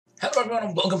Hello everyone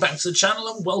and welcome back to the channel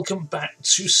and welcome back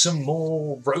to some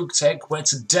more RogueTech, where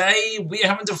today we are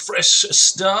having a fresh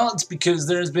start because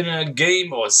there has been a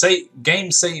game save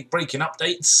breaking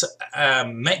updates.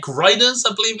 Mech Riders,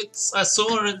 I believe I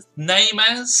saw its name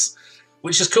as,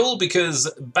 which is cool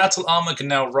because battle armor can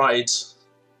now ride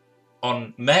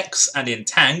on mechs and in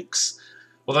tanks,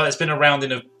 although it's been around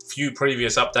in a few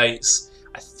previous updates.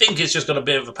 I think it's just got a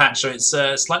bit of a patch so it's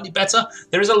slightly better.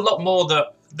 There is a lot more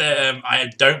that I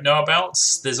don't know about.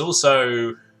 There's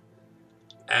also,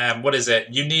 what is it?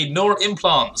 You need neural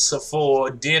implants for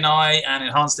DNI and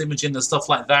enhanced imaging and stuff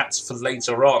like that for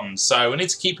later on. So we need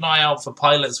to keep an eye out for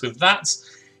pilots with that.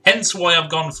 Hence why I've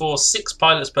gone for 6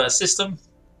 pilots per system.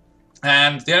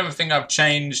 And the only thing I've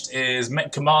changed is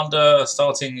Mech Commander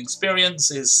starting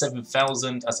experience is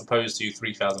 7,000 as opposed to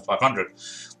 3,500.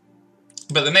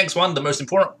 But the next one, the most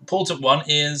important one,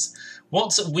 is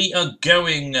what we are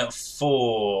going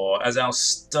for as our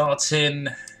starting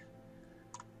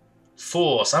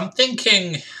force. I'm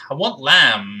thinking I want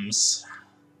LAMs.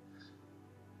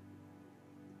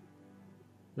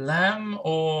 LAM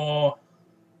or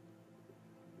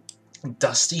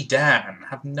Dusty Dan. I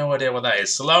have no idea what that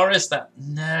is. Solaris?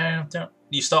 No, don't.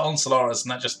 You start on Solaris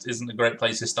and that just isn't a great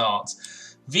place to start.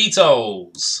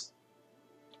 VTOLs.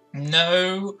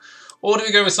 No. Or do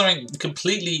we go with something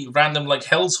completely random like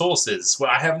Hell's Horses, where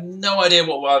I have no idea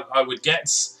what I would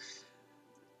get?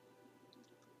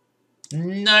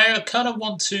 No, I kind of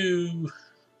want to...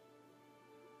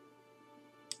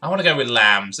 I want to go with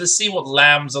LAMs. Let's see what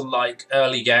LAMs are like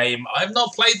early game. I've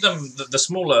not played them, the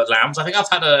smaller LAMs. I think I've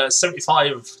had a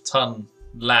 75-ton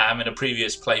LAM in a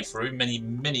previous playthrough, many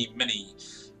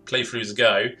playthroughs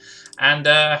ago. And...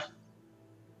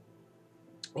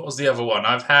 what was the other one?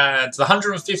 I've had the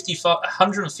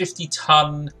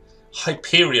 150-ton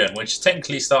Hyperion, which is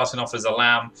technically starting off as a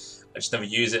LAM. I just never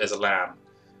use it as a LAM.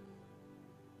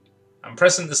 I'm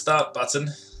pressing the start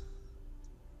button.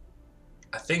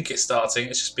 I think it's starting.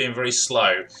 It's just being very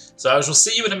slow. So I shall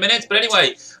see you in a minute. But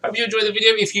anyway, I hope you enjoyed the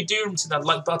video. If you do, remember to hit that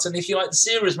like button. If you like the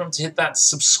series, remember to hit that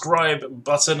subscribe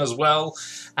button as well.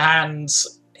 And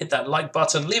hit that like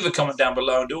button. Leave a comment down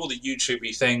below and do all the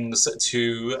YouTubey things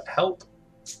to help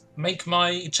make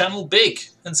my channel big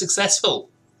and successful.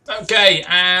 Okay,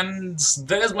 and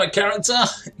there's my character.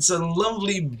 It's a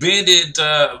lovely bearded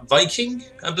Viking,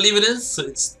 I believe it is.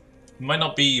 It might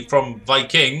not be from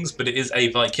Vikings, but it is a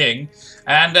Viking.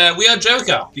 And we are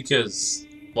Joker, because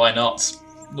why not?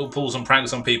 We'll pull some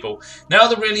pranks on people. Now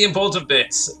the really important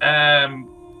bits.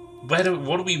 What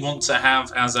do we want to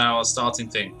have as our starting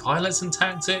thing? Pilots and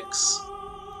tactics?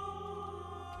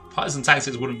 Pilots and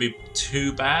tactics wouldn't be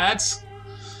too bad.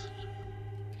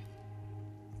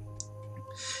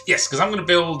 Yes, because I'm going to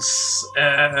build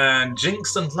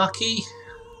Jinxed and Lucky.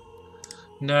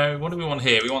 No, what do we want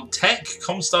here? We want Tech,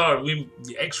 Comstar.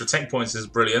 The extra tech points is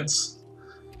brilliant.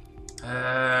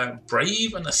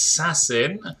 Brave and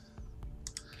Assassin.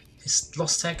 It's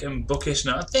Lost Tech and Bookish.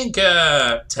 No, I think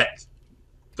Tech.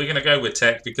 We're going to go with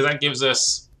Tech because that gives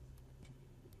us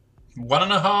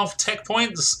 1.5 tech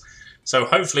points. So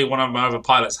hopefully one of my other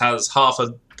pilots has half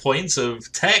a point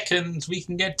of tech and we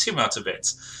can get 2 out of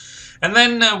it. And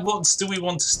then what do we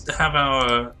want to have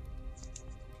our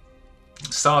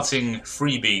starting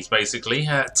freebies, basically?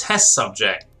 Test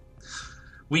subject.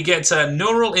 We get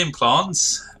neural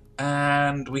implants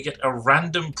and we get a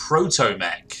random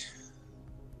proto-mech.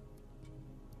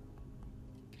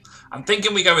 I'm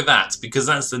thinking we go with that because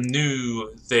that's the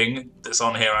new thing that's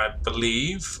on here, I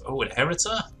believe. Oh,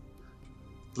 Inheritor?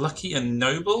 Lucky and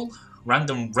Noble?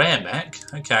 Random rare mech?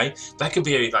 Okay. That could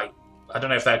be like... I don't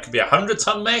know if that could be a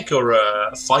 100-ton mech or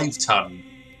a 5-ton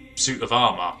suit of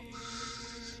armor.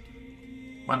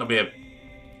 Might not be a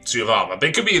suit of armor, but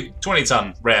it could be a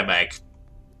 20-ton rare mech.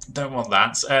 Don't want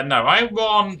that. No, I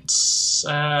want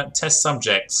test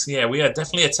subjects. Yeah, we are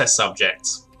definitely a test subject.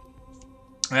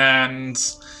 And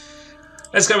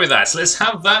let's go with that. So let's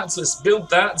have that. Let's build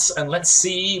that, and let's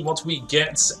see what we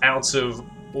get out of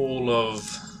all of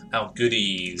our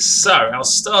goodies. So our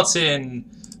starting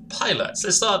pilots.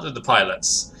 Let's start with the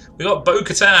pilots. We got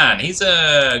Mechattan. He's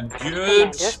a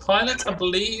good pilot, I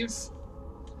believe.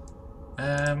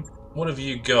 What have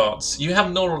you got? You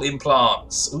have neural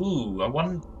implants. Ooh, I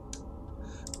want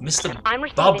Mr.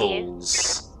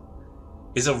 Bubbles.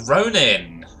 Is a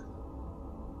Ronin.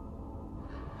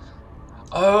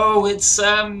 Oh, it's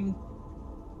what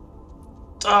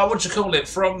do you call it?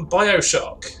 From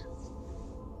BioShock.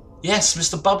 Yes,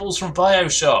 Mr. Bubbles from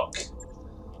BioShock.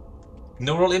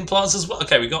 Neural implants as well.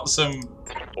 Okay, we got some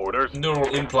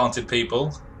neural implanted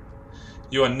people.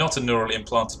 You are not a neural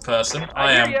implanted person.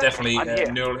 I am definitely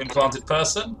a neural implanted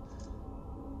person.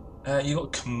 You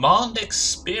got command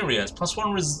experience,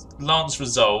 +1 lance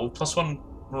resolve, +1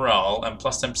 morale, and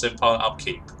 +10% pilot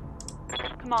upkeep.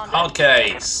 Commander. Hard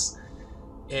case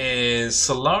is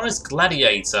Solaris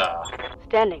Gladiator.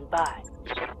 Standing by.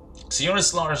 So you're a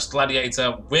Solaris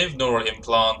Gladiator with neural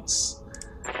implants.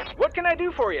 What can I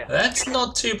do for you? That's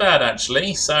not too bad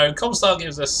actually. So Comstar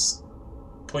gives us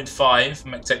 0.5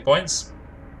 Mechattan points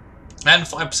and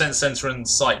 5% sensor and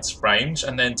sight range,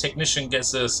 and then Technician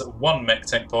gets us 1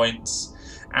 Mechattan points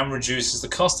and reduces the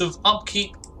cost of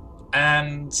upkeep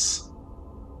and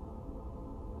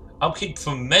upkeep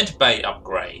for medbay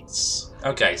upgrades.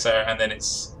 Okay, so and then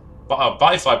it's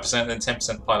by 5% and then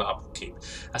 10% pilot upkeep.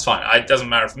 That's fine. It doesn't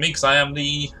matter for me because I am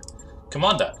the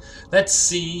commander. Let's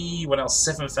see what else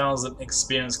 7,000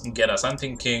 experience can get us. I'm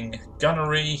thinking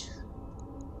gunnery,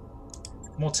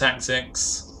 more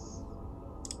tactics,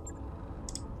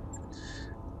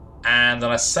 and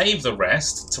then I save the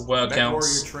rest to work out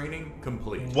training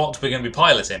complete. what we're going to be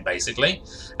piloting, basically.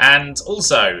 And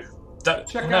also,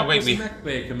 Check out this mech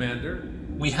bay, Commander.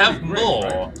 we have Great, more.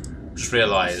 right? Just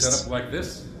realised. Set up like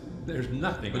this, there's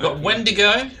nothing. We've got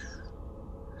Wendigo,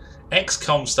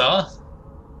 ex-Comstar,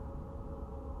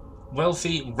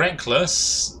 Wealthy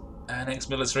Reckless, and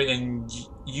ex-military, and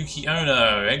Yuki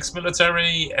Ono,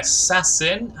 ex-military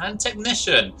assassin and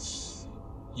technician.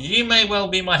 You may well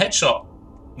be my headshot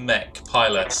mech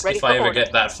pilot if I ever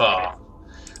get that far.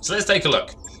 So let's take a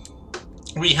look.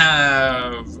 We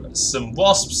have some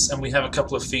Wasps and we have a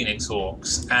couple of Phoenix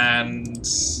Hawks, and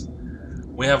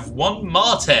we have 1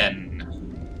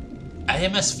 Marten,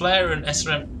 AMS Flare and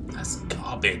SRM. That's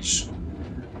garbage.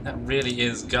 That really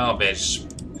is garbage.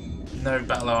 No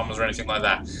battle armors or anything like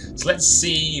that. So let's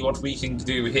see what we can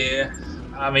do here.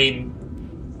 I mean,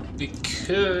 it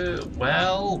could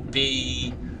well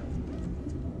be.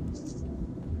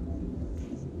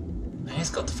 He's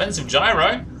got defensive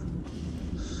gyro.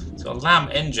 It's got a LAM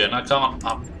engine. I can't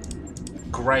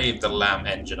upgrade the LAM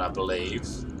engine, I believe,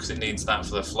 because it needs that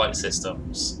for the flight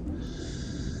systems.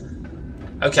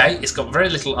 Okay, it's got very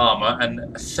little armor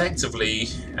and effectively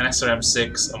an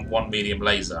SRM-6 and 1 medium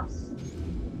laser.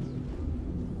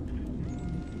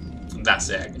 And that's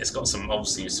it. It's got some,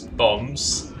 obviously, some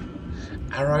bombs.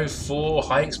 Arrow 4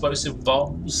 high explosive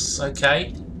bombs.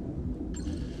 Okay.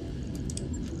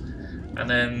 And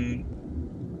then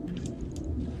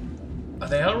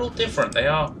they are all different. They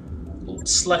are all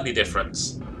slightly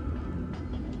different.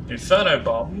 Inferno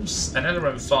bombs, an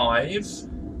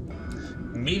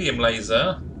LRM-5, medium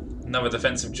laser, another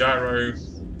defensive gyro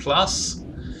plus.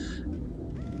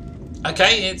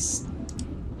 Okay, it's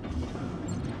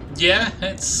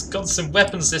got some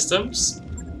weapon systems.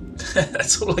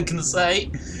 That's all I can say.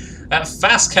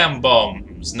 Fast cam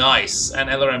bombs, nice, an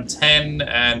LRM-10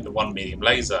 and 1 medium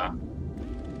laser.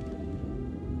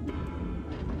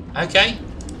 Okay.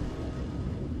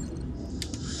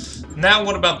 Now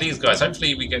what about these guys?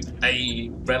 Hopefully we get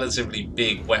a relatively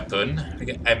big weapon. We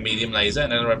get a medium laser,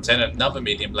 an LRM-10, another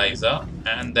medium laser,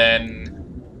 and then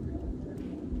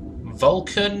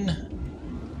Vulcan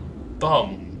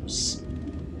bombs.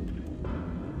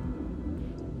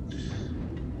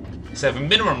 So have a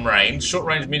minimum range, short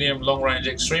range, medium, long range,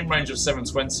 extreme range of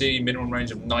 720, minimum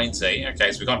range of 90.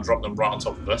 Okay, so we can't drop them right on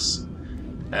top of us.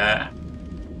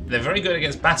 They're very good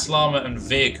against battle armor and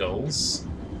vehicles.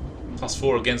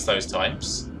 +4 against those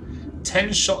types.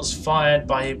 10 shots fired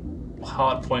by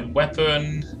hardpoint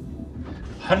weapon.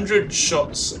 100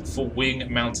 shots for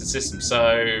wing mounted system.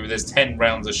 So there's 10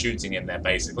 rounds of shooting in there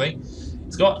basically.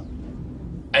 It's got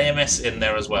AMS in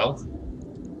there as well.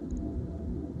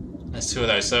 There's 2 of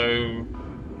those. So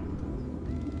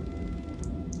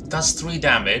does 3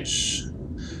 damage.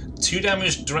 2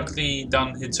 damage directly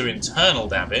done into internal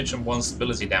damage and 1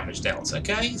 stability damage dealt.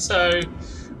 Okay, so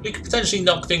we could potentially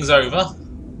knock things over.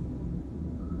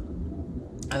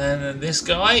 And then this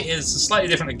guy is slightly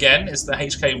different again. It's the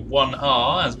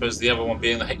HK-1R as opposed to the other one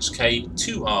being the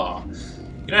HK-2R.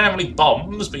 You don't have any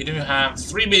bombs, but you do have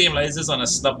 3 medium lasers on a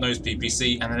snub-nosed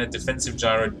PPC and then a defensive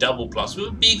gyro double plus with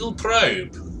a Beagle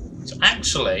probe. So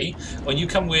actually, when you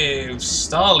come with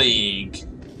Star League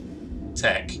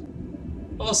tech,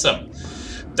 awesome.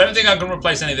 Don't think I can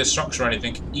replace any of the structure or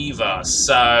anything either,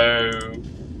 so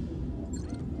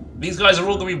these guys are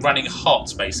all going to be running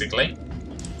hot, basically.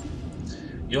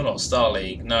 You're not Star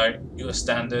League, no, you're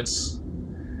standard,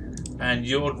 and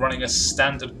you're running a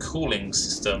standard cooling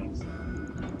system,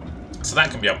 so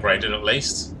that can be upgraded at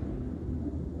least.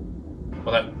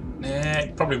 Although,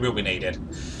 it probably will be needed.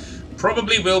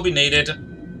 Probably will be needed.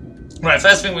 Right,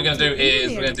 first thing we're going to do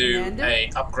is we're going to do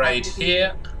a upgrade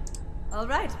here.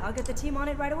 Alright, I'll get the team on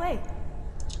it right away.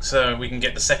 So we can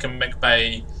get the second mech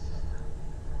bay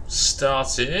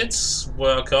started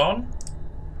work on.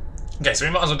 Okay, so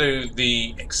we might as well do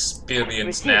the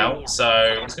experience now. So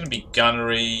it's going to be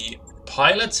gunnery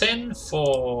piloting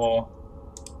for...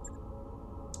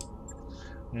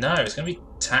 No, it's going to be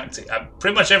tactics.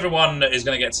 Pretty much everyone is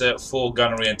going to get to 4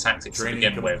 gunnery and tactics to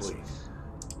begin with.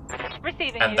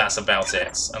 And that's about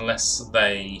it, unless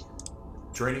they...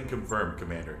 Training confirmed,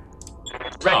 Commander.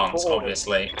 Can't,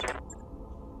 obviously.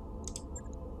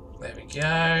 There we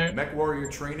go. Mech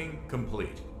Warrior training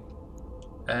complete.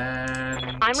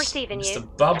 And I'm receiving Mr. you.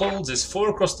 Bubbles is 4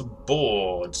 across the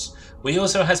board. We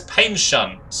also has pain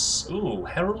shunts. Ooh,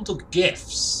 Herald of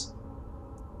Gifts.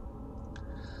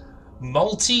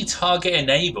 Multi-target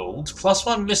enabled.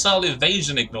 +1 missile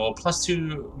evasion ignore.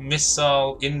 +2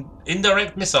 missile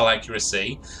indirect missile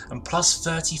accuracy. And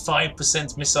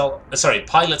 +35% missile.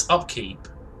 Pilot upkeep.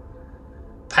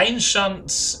 Pain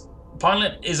shunts.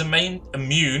 Pilot is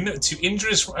immune to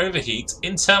injuries from overheat,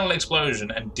 internal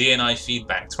explosion, and DNI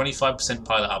feedback. 25%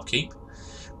 pilot upkeep.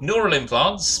 Neural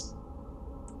implants.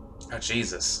 Oh,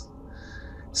 Jesus.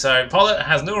 So, pilot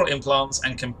has neural implants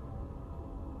and can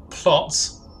plot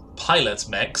pilot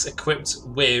mechs equipped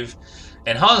with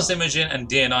enhanced imaging and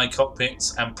DNI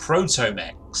cockpits and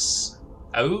proto-mechs.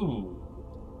 Oh.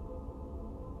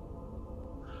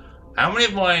 How many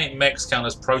of my mechs count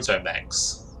as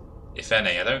proto-mechs? If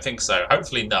any, I don't think so.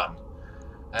 Hopefully none.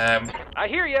 I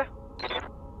hear you.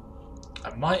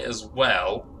 I might as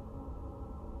well.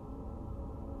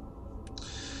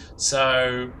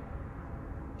 So,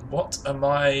 what am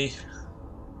I?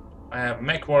 I have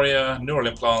Mech Warrior, Neural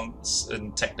Implants,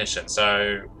 and Technician.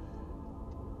 So,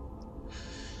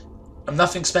 I'm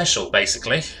nothing special,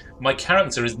 basically. My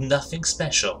character is nothing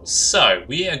special. So,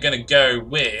 we are going to go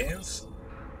with...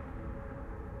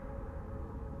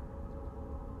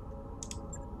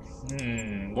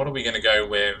 what are we going to go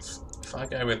with? If I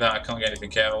go with that, I can't get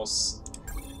anything else.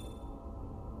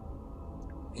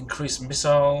 Increased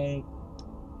missile.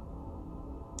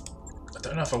 I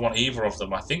don't know if I want either of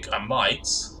them. I think I might.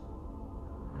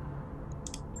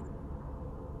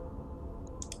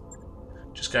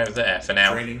 Just go there for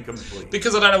now. Training complete.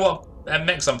 Because I don't know what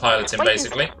mechs I'm piloting,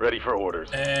 basically. Ready for orders.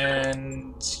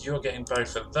 And you're getting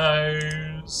both of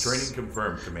those. Training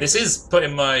confirmed, Commander. This is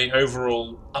putting my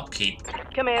overall upkeep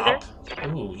Commander. up.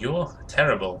 Ooh, you're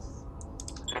terrible.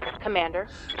 Commander.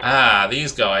 Ah,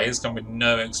 these guys come with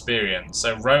no experience.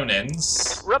 So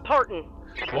Ronins. Reporting.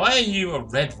 Why are you a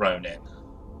red Ronin?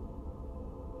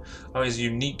 Oh, he's a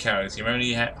unique character. You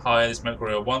only hire this Mech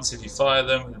Warrior once. If you fire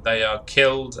them, they are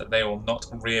killed. They will not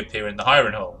reappear in the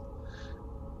hiring hall.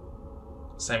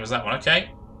 Same as that one,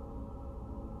 okay.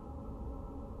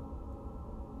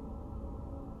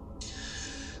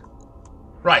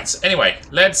 Right, anyway,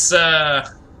 let's go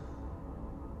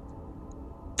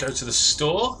to the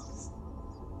store.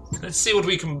 Let's see what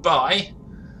we can buy.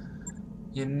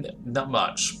 Not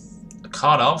much. A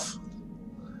Karnov.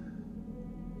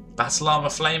 Battle Armor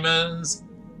Flamers.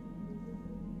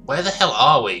 Where the hell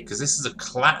are we? Because this is a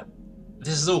clan.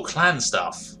 This is all clan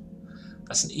stuff.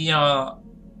 That's an ER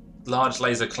Large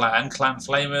Laser Clan. Clan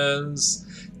Flamers.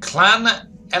 Clan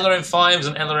LRM5s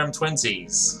and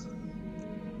LRM20s.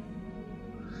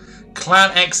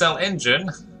 Clan XL Engine.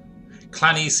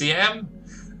 Clan ECM.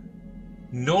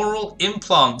 Neural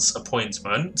Implants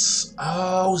Appointment.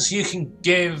 Oh, so you can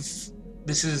give...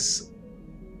 This is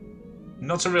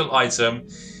not a real item.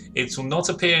 It will not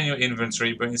appear in your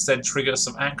inventory, but instead trigger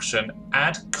some action.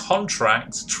 Add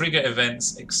contract, trigger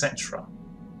events, etc.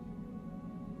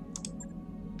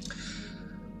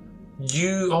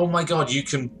 Oh my god, you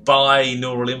can buy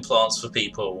neural implants for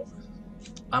people.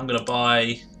 I'm going to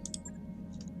buy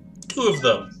 2 of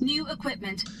them. New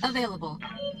equipment available.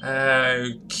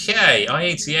 Okay,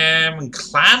 IATM and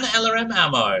Clan LRM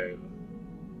ammo.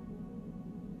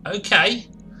 Okay.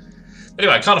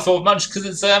 Anyway, I can't afford much because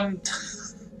it's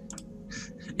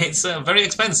very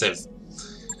expensive.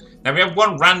 Now we have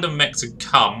 1 random mech to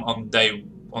come on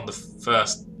the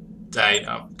first day.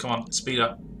 Oh, come on, speed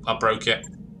up. I broke it.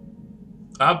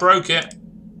 I broke it.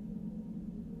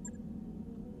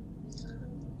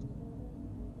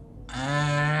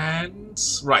 And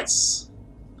right.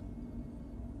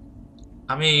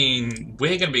 I mean,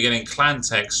 we're going to be getting clan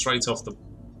tech straight off the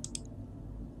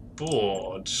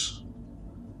board.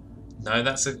 No,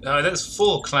 that's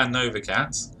 4 Clan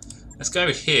Novacat. Let's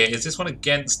go here. Is this one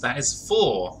against? That is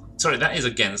 4. Sorry, that is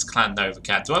against Clan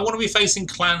Novacat. Do I want to be facing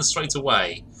clans straight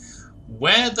away?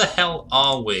 Where the hell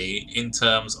are we in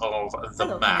terms of the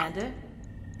Hello, map? Commander.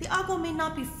 The Argo may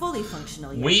not be fully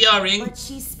functional yet, We are in... but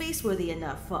she's space-worthy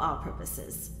enough for our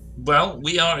purposes. Well,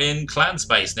 we are in clan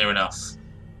space near enough.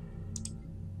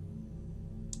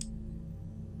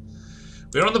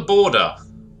 We're on the border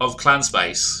of clan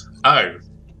space. Oh,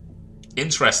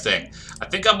 interesting. I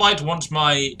think I might want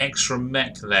my extra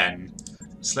mech then.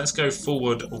 So let's go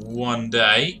forward one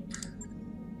day.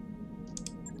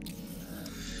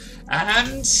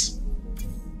 And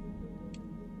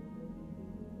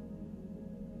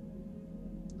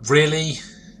really?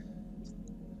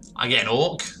 I get an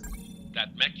orc?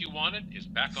 That mech you wanted is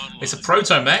back online. It's a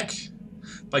proto mech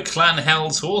by Clan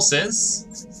Hell's Horses.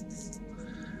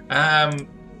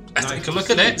 Let's take a look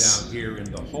at it. Down here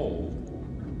in the hole.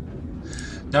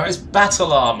 No, it's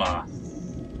battle armor.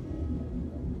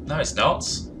 No, it's not.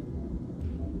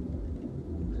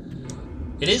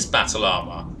 It is battle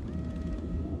armor.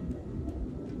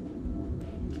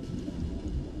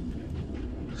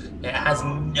 It has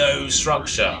no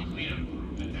structure.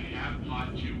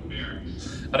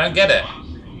 I don't get it.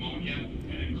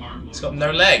 It's got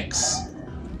no legs.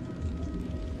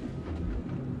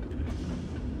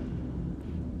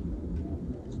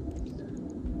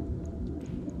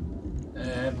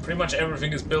 And pretty much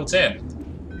everything is built in.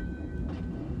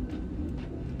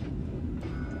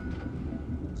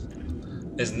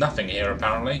 There's nothing here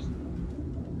apparently.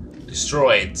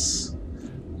 Destroyeds.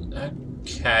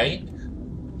 Okay.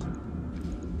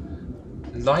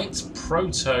 Light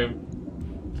proto.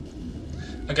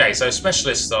 Okay, so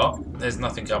specialist stop. There's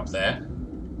nothing up there.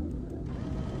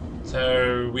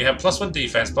 So we have +1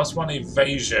 defense, +1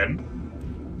 evasion,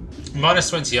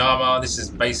 -20 armor. This is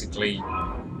basically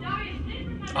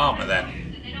armor then.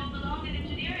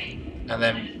 And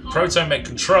then proto mech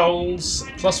controls,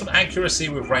 +1 accuracy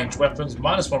with ranged weapons,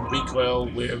 -1 recoil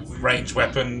with ranged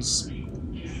weapons.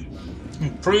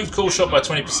 Improved cool shot by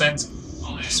 20%.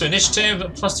 So initiative,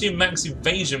 +2 max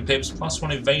evasion pips,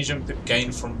 +1 evasion pip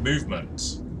gain from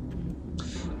movement.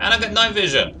 And I get night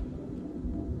vision.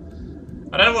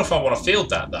 I don't know if I want to field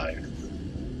that though.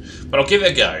 But I'll give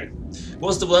it a go.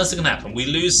 What's the worst that can happen? We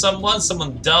lose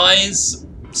someone dies,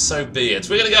 so be it.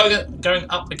 We're going to go going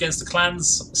up against the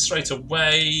clans straight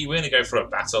away. We're going to go for a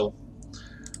battle.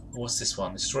 What's this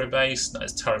one? Destroy base? No,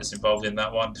 there's turrets involved in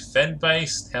that one. Defend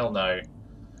base? Hell no.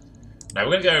 Now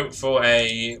we're going to go for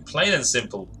a plain and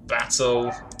simple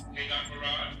battle.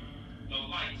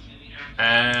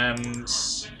 And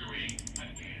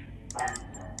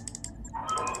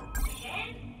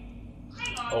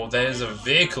oh, there's a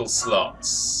vehicle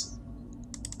slots.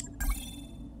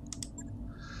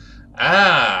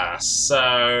 Ah,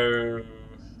 so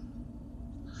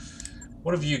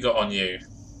what have you got on you?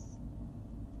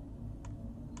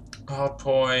 Hard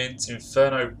points,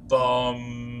 inferno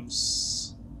bombs.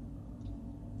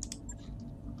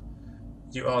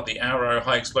 You are the arrow,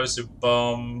 high explosive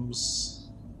bombs.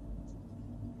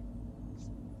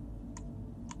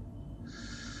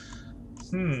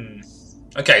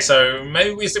 Okay, so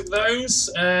maybe we stick with those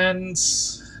and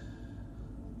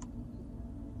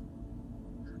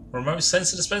remote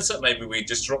sensor dispenser. Maybe we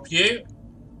just drop you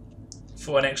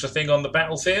for an extra thing on the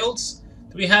battlefield.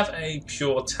 Do we have a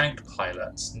pure tank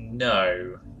pilot?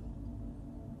 No.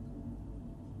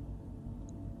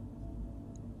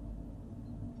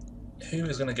 Who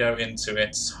is going to go into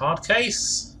it? Hard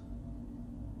case?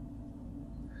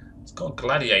 It's got a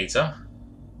gladiator.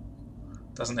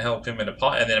 Doesn't help him in a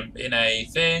part, and then in a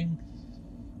thing.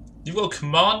 You've got a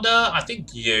commander. I think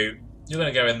you're going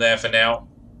to go in there for now.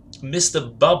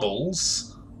 Mr.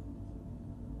 Bubbles.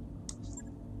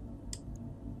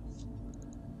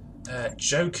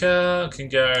 Joker can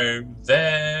go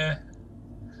there.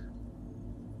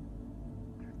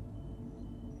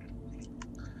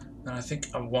 And I think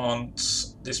I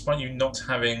want, despite you not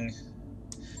having,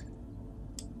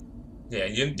 yeah,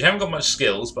 you haven't got much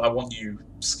skills, but I want you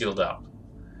skilled up.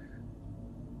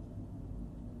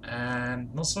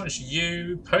 And not so much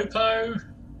you, Popo,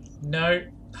 no,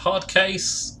 hard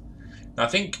case. I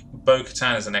think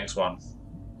Mechattan is the next one.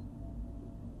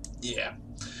 Yeah.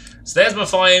 So there's my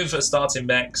 5 starting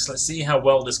mechs. Let's see how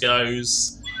well this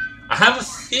goes. I have a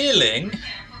feeling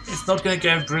it's not going to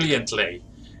go brilliantly.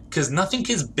 Because nothing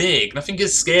is big, nothing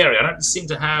is scary. I don't seem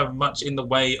to have much in the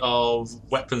way of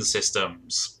weapon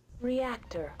systems.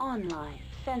 Reactor online.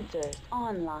 Sensors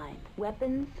online.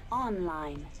 Weapons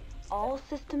online. All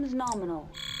systems nominal.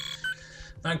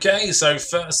 Okay, so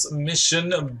first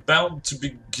mission about to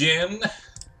begin.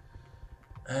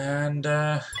 And,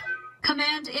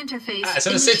 Command interface. it's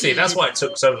in the city, that's why it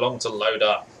took so long to load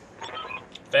up.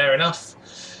 Fair enough.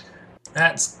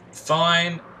 That's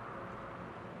fine.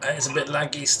 It's a bit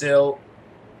laggy still.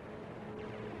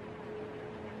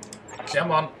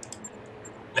 Come on.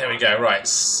 There we go, right,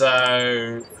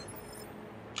 so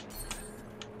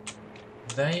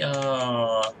they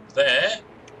are there.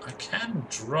 I can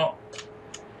drop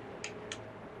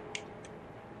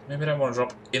Maybe I don't want to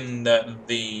drop in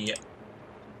the...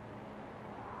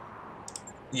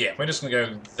 Yeah, we're just going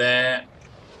to go there.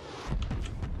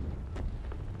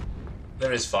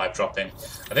 There is 5 dropping.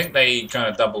 I think they kind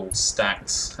of double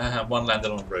stacked. One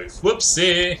landed on the roof.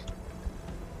 Whoopsie!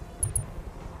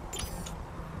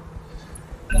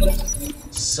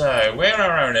 So, where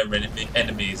are our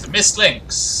enemies?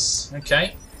 Mistlings!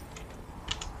 Okay.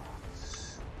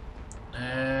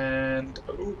 And...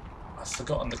 oh, I've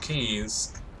forgotten the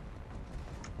keys.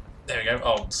 There we go,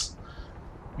 Alt.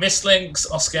 Mistlings,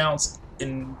 Oscout,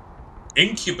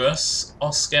 Incubus,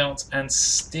 Oscout, and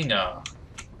Stinger.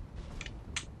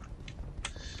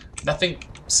 Nothing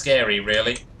scary,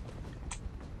 really.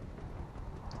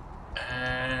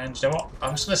 And you know what?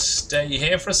 I'm just going to stay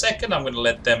here for a second. I'm going to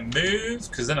let them move,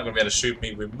 because they're not going to be able to shoot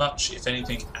me with much, if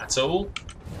anything, at all.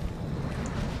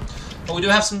 But we do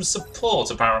have some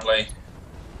support, apparently.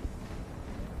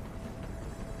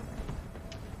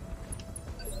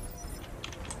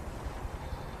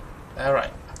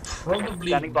 Alright. I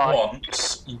probably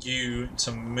want you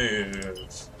to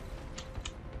move.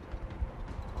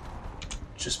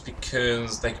 Just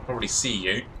because they can probably see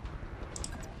you.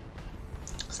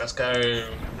 So let's go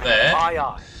there. Aye,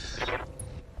 aye.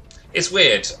 It's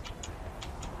weird.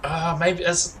 Maybe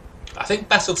as I think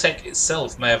BattleTech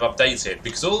itself may have updated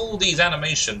because all these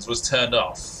animations was turned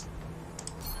off,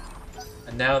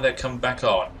 and now they're come back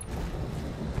on.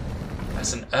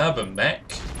 That's an urban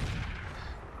mech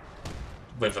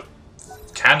with a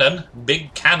cannon,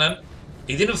 big cannon.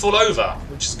 He didn't fall over,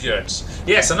 which is good.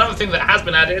 Yes, another thing that has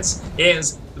been added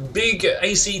is big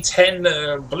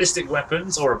AC-10 ballistic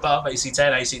weapons, or above,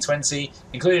 AC-10, AC-20,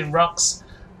 including rucks.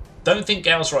 Don't think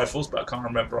Gauss rifles, but I can't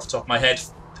remember off the top of my head.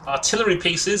 Artillery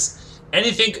pieces,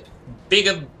 anything big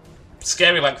and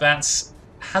scary like that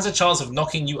has a chance of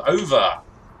knocking you over.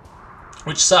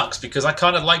 Which sucks, because I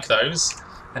kind of like those,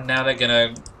 and now they're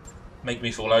going to make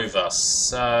me fall over.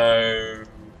 So...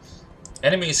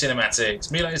 enemy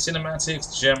cinematics, melee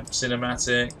cinematics, jump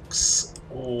cinematics,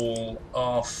 all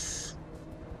off.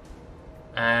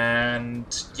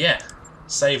 And yeah,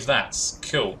 save that.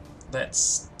 Cool.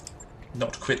 Let's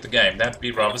not quit the game. That'd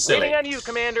be rather silly. Waiting on you,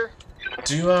 Commander.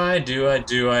 Do I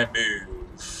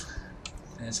move?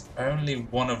 There's only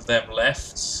one of them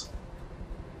left.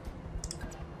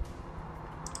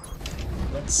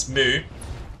 Let's move.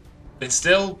 It's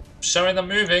still showing them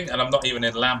moving, and I'm not even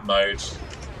in LAM mode.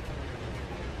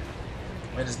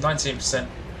 I mean, there's 19%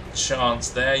 chance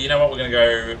there. You know what? We're going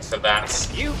to go for that.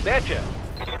 You betcha.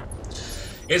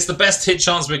 It's the best hit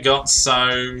chance we got, so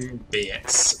be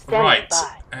it. Right.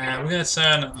 We're going to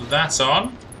turn that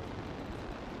on.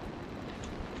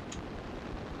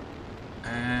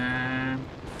 And...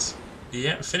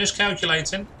 yeah, finish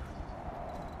calculating.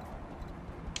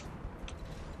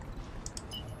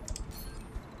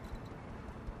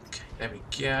 Okay, there we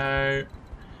go.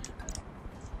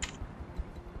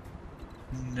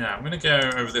 No, I'm going to go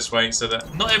over this way so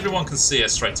that not everyone can see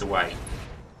us straight away.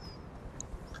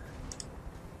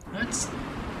 Let's...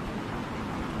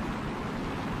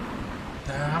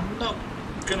 I'm not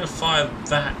going to fire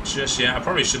that just yet. I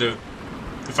probably should have...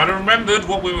 if I'd remembered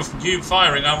what we were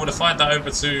firing, I would have fired that over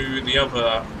to the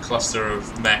other cluster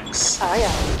of mechs. Oh,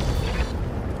 yeah.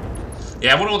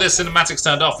 Yeah, I want all this cinematics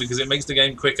turned off because it makes the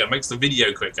game quicker, makes the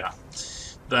video quicker.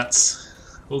 But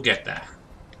we'll get there.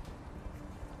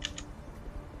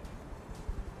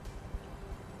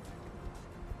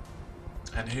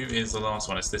 And who is the last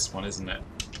one? It's this one, isn't it?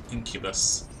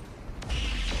 Incubus.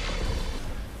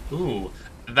 Ooh,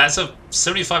 that's a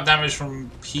 75 damage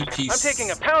from PPC. I'm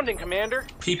taking a pounding, Commander.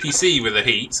 PPC with a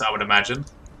heat, I would imagine.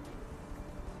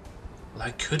 Well,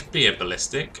 that could be a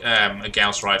ballistic, a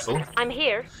Gauss rifle. I'm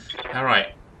here. All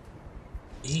right.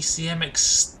 ECM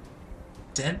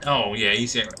extend. Oh yeah,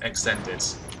 ECM extended.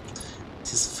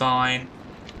 It is fine.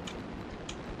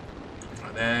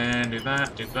 Right then, do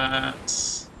that, do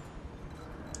that.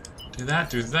 Do that,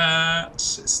 do that.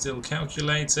 It's still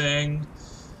calculating.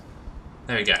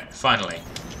 There we go, finally.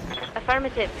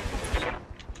 Affirmative.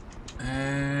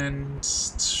 And...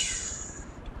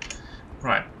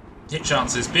 right. Hit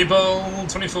chances, people.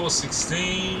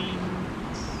 24-16.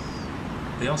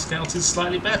 The Oscout is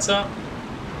slightly better.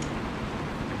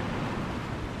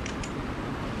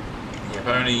 Yeah,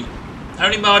 but only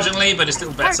marginally, but it's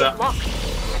still better.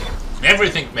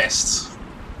 Everything missed.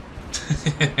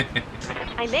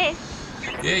 I missed.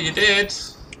 Yeah, you did.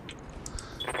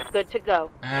 Good to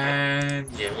go. And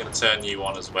yeah, we're going to turn you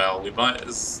on as well. We might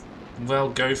as well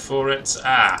go for it.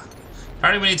 Ah,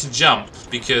 apparently we need to jump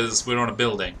because we're on a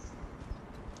building.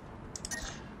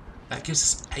 That gives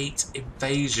us 8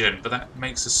 evasion, but that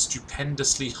makes us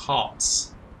stupendously hot.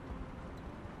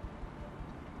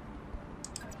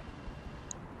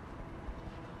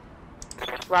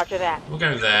 Roger that. We'll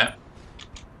go there.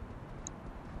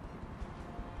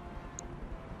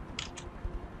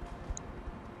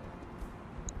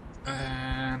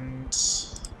 And...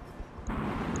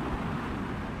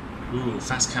 Ooh,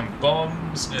 fast cam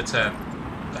bombs. I'm going to turn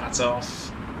that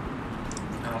off.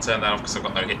 And I'll turn that off because I've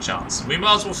got no hit chance. We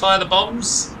might as well fire the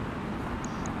bombs.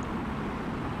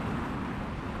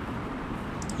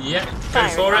 Yep, go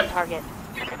for it. Target.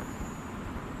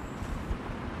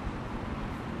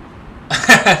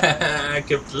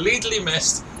 Completely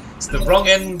missed. It's the wrong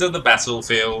end of the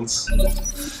battlefield.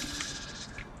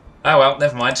 Oh well,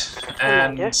 never mind.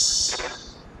 And yeah,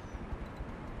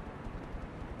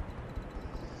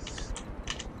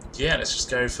 let's just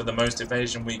go for the most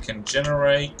evasion we can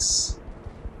generate.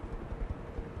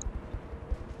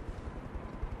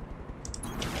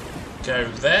 Go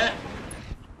there.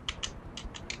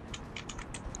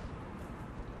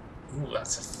 Ooh,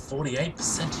 that's a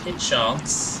 48% hit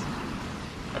chance.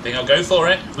 I think I'll go for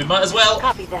it. We might as well.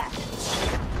 Copy that.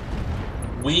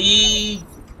 We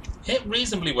hit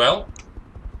reasonably well.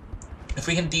 If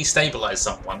we can destabilize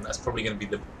someone, that's probably going to be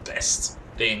the best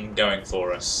thing going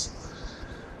for us.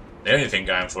 The only thing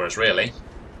going for us, really.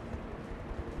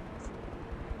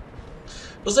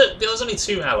 There was only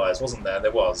 2 allies, wasn't there?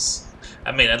 There was.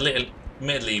 I mean,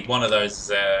 admittedly, one of those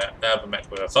is urban mech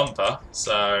with a thumper,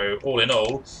 so all in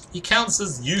all, he counts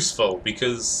as useful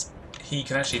because he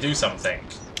can actually do something.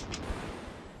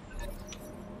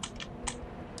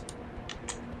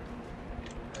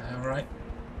 Alright.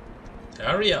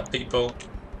 Hurry up, people.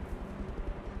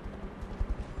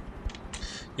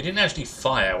 You didn't actually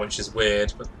fire, which is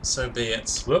weird, but so be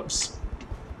it. Whoops.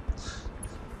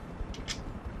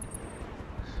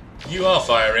 You are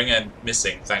firing and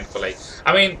missing, thankfully.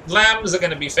 I mean, LAMs are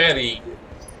going to be fairly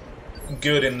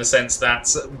good in the sense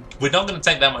that we're not going to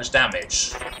take that much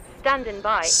damage. Standing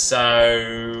by.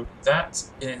 So that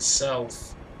in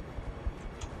itself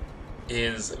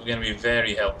is going to be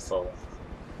very helpful.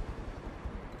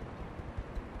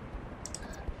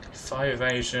 5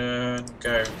 evasion,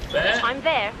 go there. I'm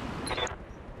there.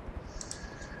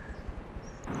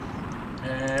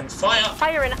 And fire.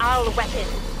 Fire an owl weapon.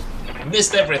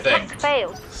 Missed everything.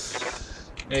 Failed.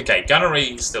 Okay,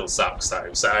 gunnery still sucks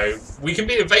though, so we can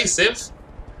be evasive,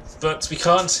 but we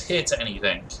can't hit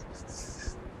anything.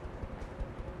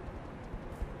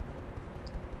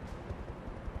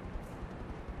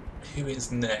 Who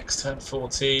is next? Turn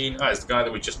 14. Oh, it's the guy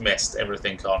that we just missed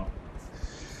everything on.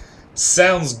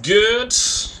 Sounds good.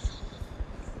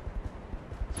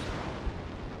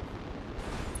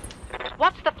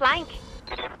 What's the flank?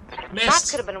 Missed. That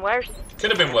could have been worse.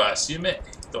 Could have been worse. You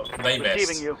missed. They missed.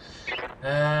 Receiving you.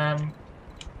 I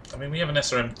mean, we have an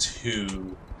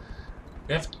SRM2.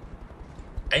 We have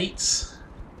 8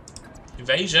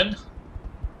 evasion.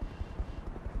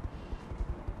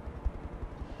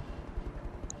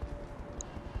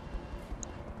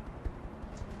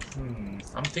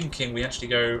 I'm thinking we actually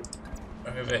go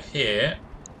over here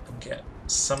and get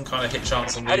some kind of hit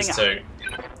chance on these two.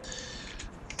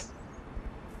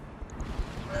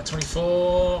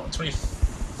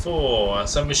 24,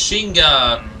 some machine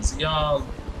guns, yeah.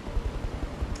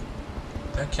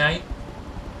 Okay.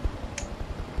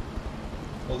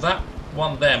 Well, that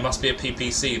one there must be a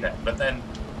PPC then, but then...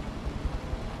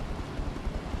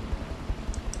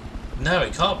 No,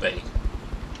 it can't be.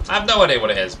 I have no idea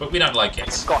what it is, but we don't like it.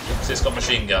 Because it's got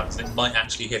machine guns, and it might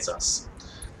actually hit us.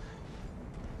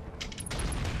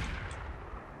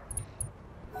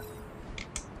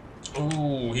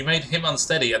 Ooh, he made him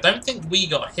unsteady. I don't think we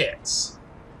got hit.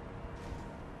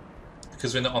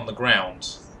 Because we're not on the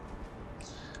ground.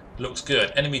 Looks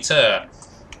good. Enemy turn.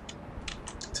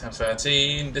 10,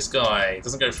 13. This guy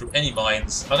doesn't go through any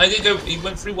mines. Oh, they did go. He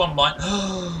went through one mine.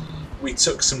 We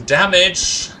took some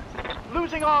damage.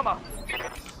 Losing armor.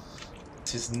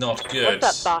 It is not good.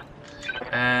 What's up, boss?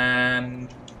 And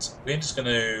we're just going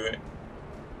to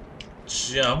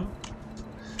jump.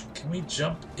 Can we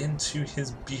jump into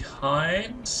his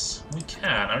behind? We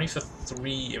can, only for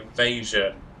 3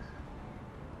 evasion.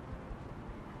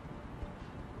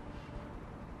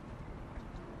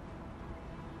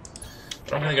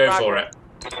 But I'm going to go for it.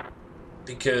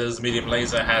 Because medium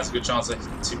laser has a good chance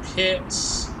to hit.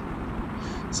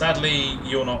 Sadly,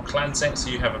 you're not clan tech, so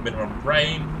you have a minimum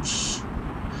range.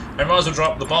 I might as well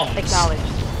drop the bombs. Acknowledged.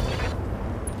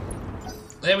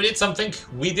 There, we did something.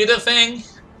 We did a thing.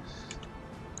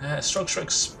 Structure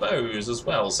exposed as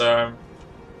well, so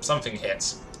something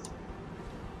hit.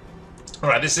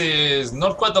 Alright, this is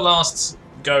not quite the last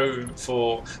go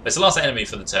for... It's the last enemy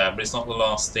for the turn, but it's not the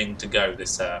last thing to go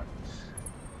this turn.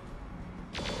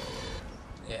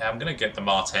 Yeah, I'm going to get the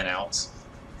Mechattan out.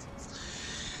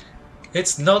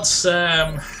 It's not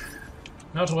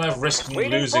worth risking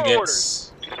Waiting losing for it.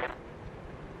 orders.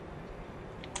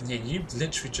 Yeah, you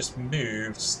literally just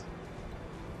moved.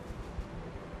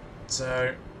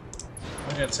 So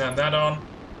I'm going to turn that on.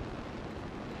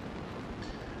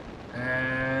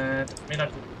 And I mean,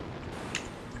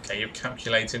 okay, you're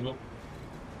calculating. Well,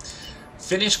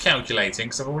 finish calculating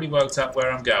because I've already worked out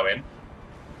where I'm going.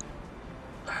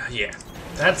 Yeah,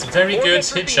 that's very good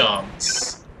hit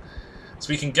chance. So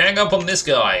we can gang up on this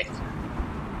guy.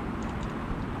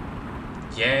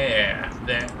 Yeah,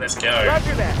 there, let's go.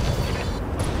 Roger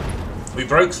that. We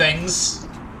broke things.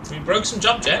 We broke some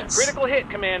jump jets. Critical hit,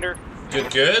 Commander. Good,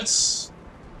 good.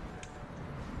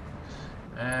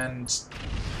 And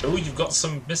oh, you've got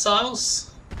some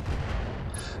missiles.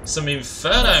 Some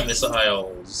Inferno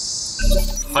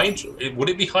missiles. Hydra? Would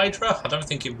it be Hydra? I don't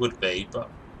think it would be, but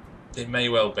it may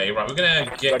well be. Right, we're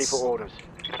gonna get Ready for orders.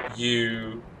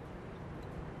 you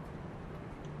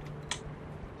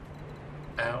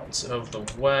out of the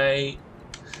way.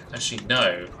 Actually,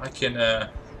 no. I can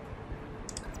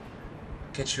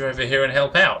get you over here and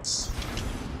help out.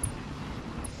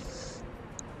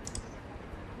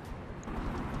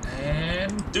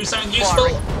 And do something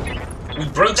useful. We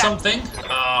broke something.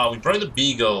 Ah, we broke the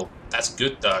Beagle. That's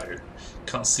good though.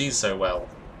 Can't see so well.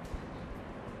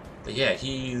 But yeah,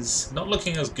 he's not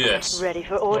looking as good. Ready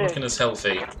for Not orders. looking as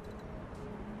healthy.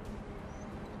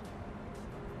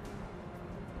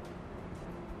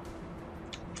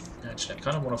 Actually, I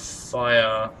kind of want to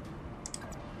fire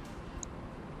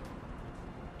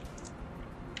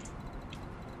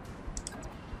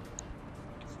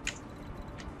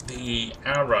the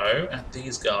arrow at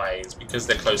these guys because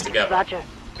they're close together. Roger.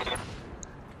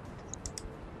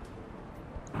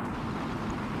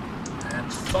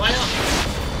 And fire.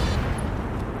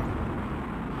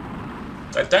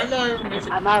 I don't know if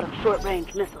it, I'm out of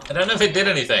short-range missiles. I don't know if it did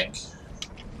anything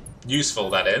useful.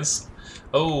 That is.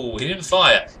 Oh, he didn't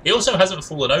fire. He also hasn't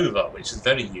fallen over, which is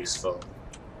very useful.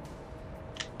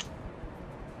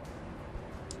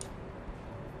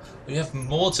 We have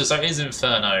mortar, so it is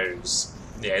Infernos.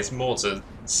 Yeah, it's mortar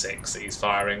 6 that he's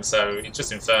firing, so it's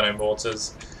just Inferno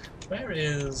mortars. Where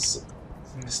is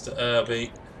Mr.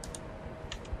 Irby?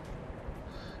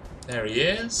 There he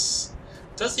is.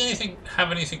 Does he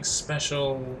have anything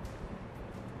special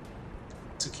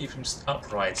to keep him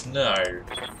upright? No.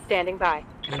 Standing by.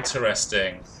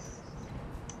 Interesting.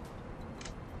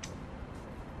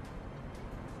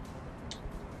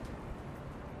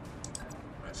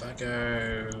 If I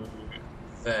go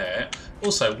there.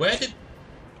 Also, where did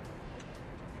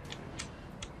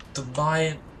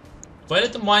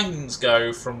the mines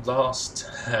go from last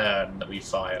turn that we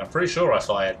fired? I'm pretty sure I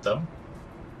fired them.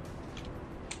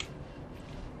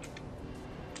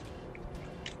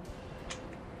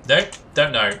 Nope,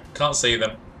 don't know. Can't see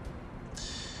them.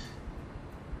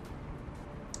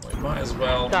 We might as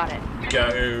well Got it.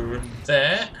 go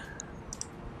there.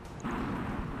 And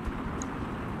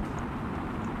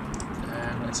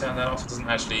I'm going to turn that off. It doesn't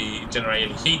actually generate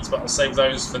any heat, but I'll save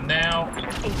those for now.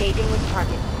 Engaging with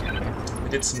target. We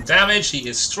did some damage. He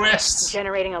is stressed.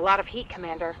 Generating a lot of heat,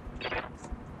 Commander.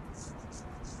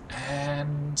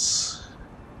 And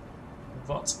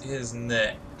what is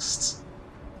next?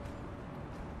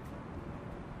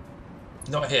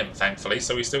 Not him, thankfully,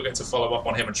 so we still get to follow up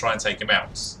on him and try and take him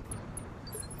out.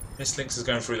 Miss Lynx is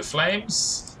going through the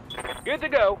flames. Good to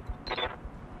go.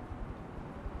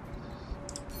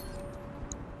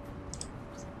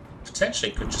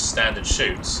 Potentially could just stand and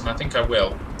shoot, and I think I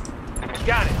will.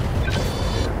 Got it.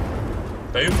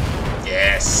 Boom.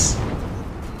 Yes.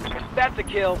 That's a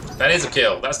kill. That is a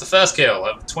kill. That's the first kill.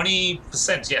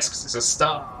 20%, yes, because it's a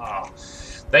star.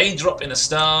 They drop in a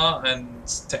star, and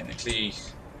technically...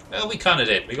 Well, we kind of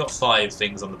did. We got 5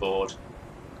 things on the board.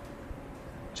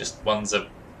 Just one's a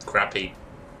crappy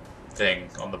thing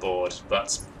on the board.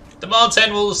 But the Mark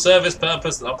 10 will serve its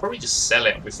purpose. I'll probably just sell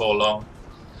it before long.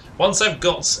 Once I've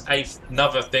got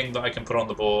another thing that I can put on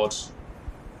the board.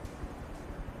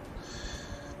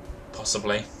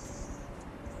 Possibly.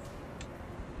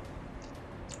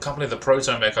 Can't believe the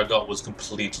proto mech I got was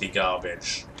completely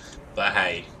garbage. But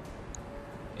hey,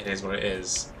 it is what it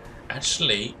is.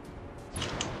 Actually...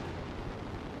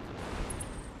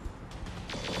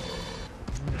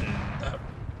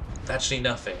 Actually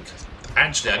nothing.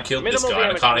 Actually, I killed this guy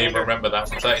and I can't even remember that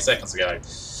from 30 seconds ago.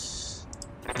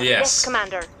 Yes.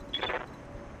 Commander.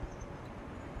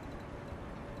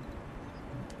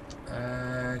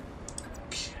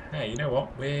 Okay, you know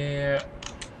what? We're...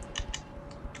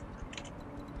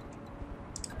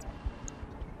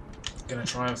 gonna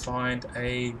try and find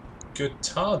a good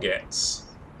target.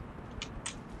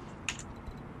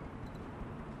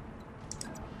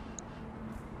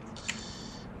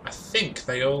 think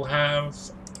they all have...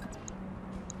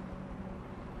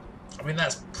 I mean,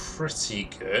 that's pretty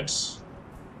good.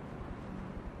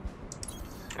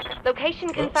 Location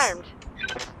Oops. confirmed.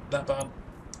 That bad.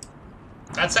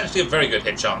 That's actually a very good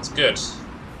hit chance. Good.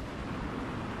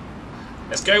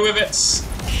 Let's go with it.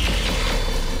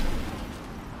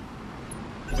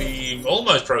 We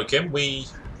almost broke him. We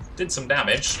did some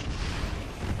damage.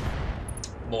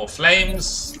 More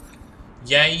flames.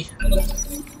 Yay.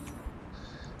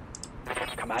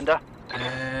 Commander.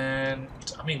 And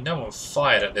I mean, no one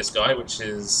fired at this guy, which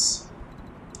is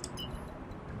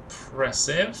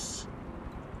impressive.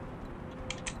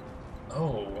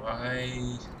 Oh,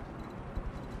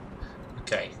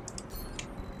 okay.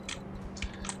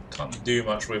 Can't do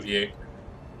much with you.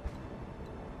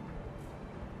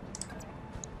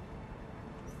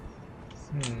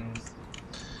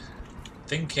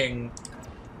 Thinking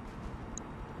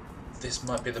this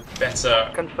might be the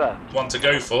better Confirmed. one to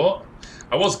go for.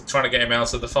 I was trying to get him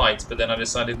out of the fight, but then I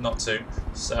decided not to.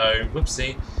 So,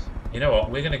 whoopsie. You know what?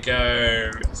 We're going to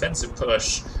go offensive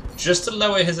push just to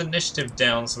lower his initiative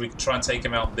down so we can try and take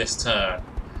him out this turn.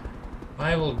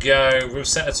 I will go with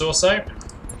center torso.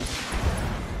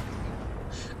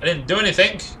 I didn't do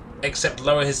anything except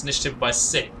lower his initiative by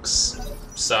 6.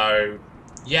 So,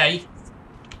 yay.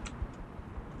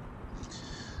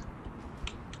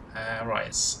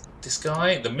 Right, this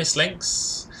guy, the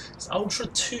Mislinks, it's Ultra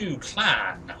 2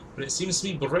 clan, but it seems to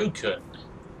be broken.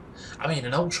 I mean,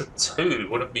 an Ultra 2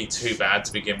 wouldn't be too bad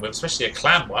to begin with, especially a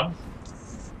clan one.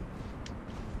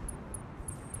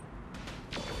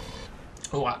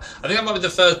 Oh, I think that might be the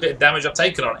first bit of damage I've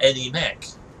taken on any mech.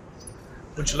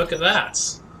 Would you look at that?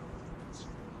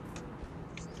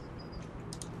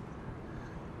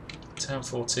 Turn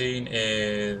 14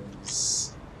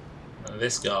 is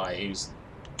this guy who's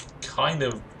kind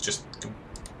of just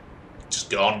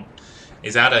gone.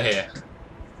 He's out of here.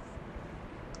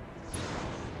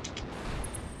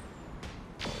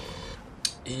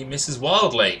 He misses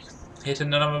wildly,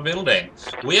 hitting another building.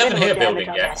 We haven't hit a building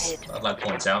yet, I'd like to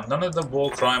point out. None of the war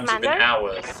crimes have been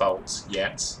our fault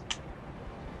yet.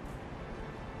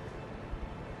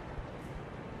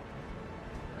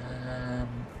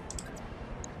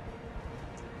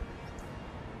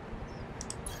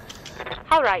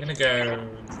 All right. I'm gonna go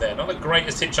there. Not the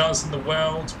greatest hit chance in the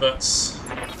world, but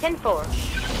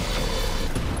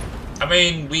 10-4. I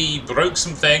mean, we broke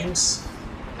some things.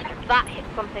 That hit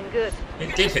something good.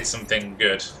 It did hit something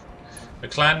good. The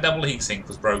clan double heatsink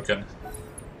was broken.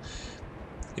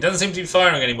 He doesn't seem to be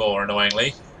firing anymore,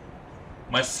 annoyingly.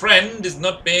 My friend is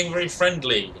not being very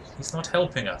friendly. He's not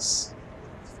helping us.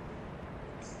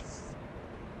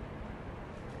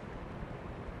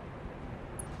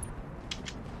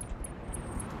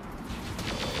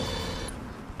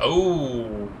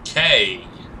 Okay.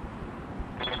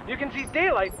 You can see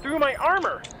daylight through my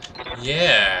armor.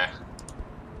 Yeah.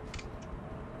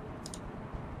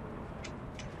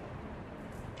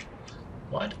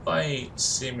 Why do I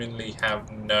seemingly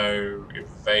have no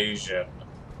evasion?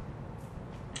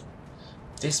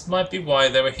 This might be why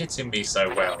they were hitting me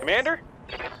so well. Commander?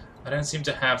 I don't seem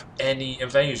to have any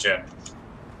evasion.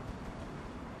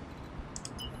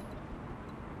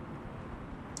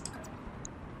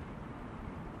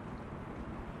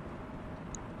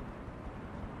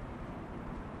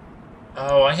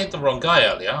 Oh, I hit the wrong guy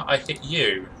earlier. I hit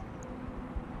you.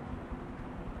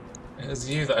 It was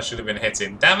you that I should have been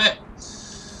hitting. Damn it!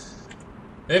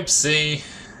 Oopsie.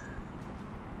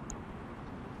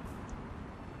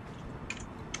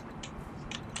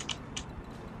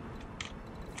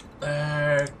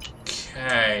 Okay.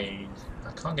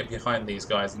 I can't get behind these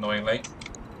guys, annoyingly.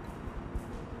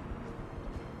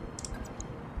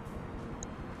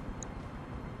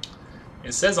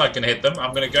 It says I can hit them.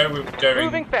 I'm going to go with going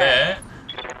Moving there. fast.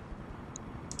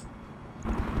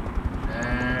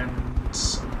 And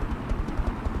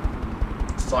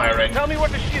firing. Tell me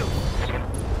what to shoot.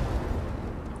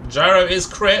 Gyro is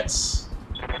crits.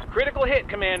 Critical hit,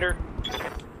 Commander.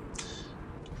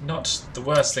 Not the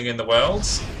worst thing in the world.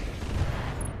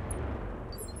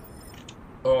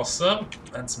 Awesome.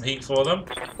 And some heat for them.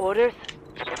 Orders.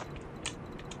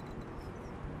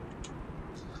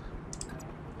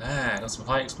 Ah, got some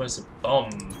high explosive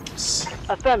bombs.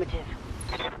 Affirmative.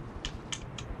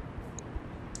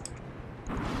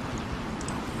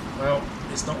 Well,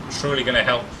 it's not truly going to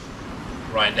help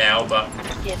right now, but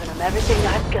Giving them everything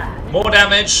I've got. more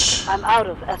damage. I'm out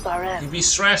of SRM. You'd be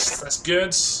stressed, that's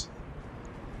good.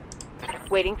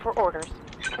 Waiting for orders.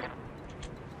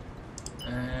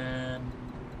 And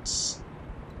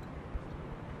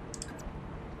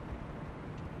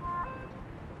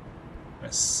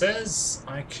it says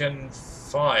I can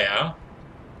fire.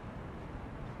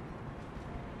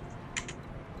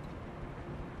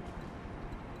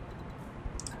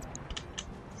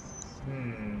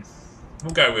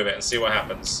 We'll go with it and see what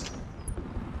happens.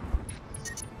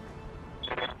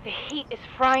 The heat is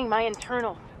frying my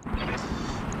internals.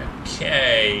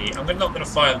 Okay, I'm not going to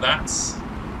fire that.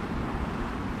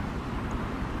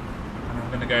 And I'm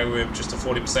going to go with just a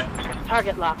 40%.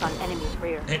 Target lock on enemy's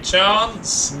rear. Hit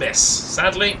chance, miss.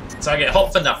 Sadly, target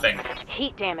hot for nothing.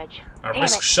 Heat damage. A Damn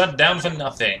risk it. shut down for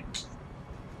nothing.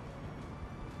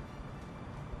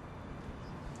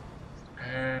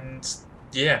 And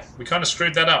yeah, we kind of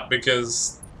screwed that up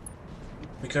because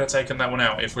we could have taken that one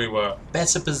out if we were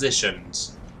better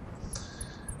positioned.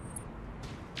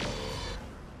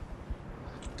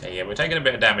 Okay, yeah, we're taking a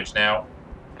bit of damage now.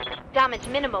 Damage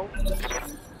minimal.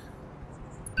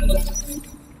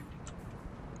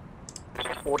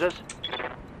 Orders.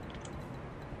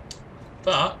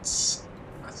 But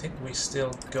I think we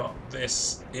still got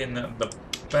this in the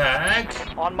bag.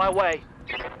 On my way.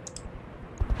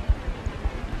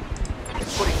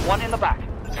 Putting one in the back.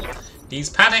 He's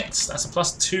panicked. That's a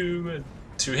 +2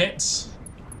 hits.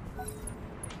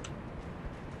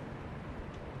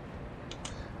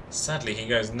 Sadly, he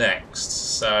goes next,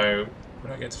 so we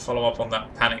don't get to follow up on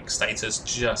that panic status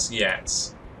just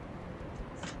yet.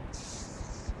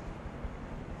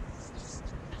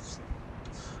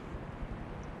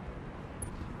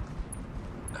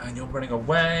 And you're running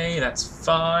away, that's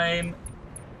fine.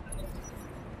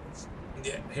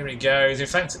 Yeah, here he goes. In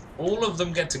fact, all of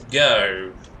them get to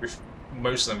go.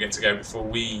 Most of them get to go before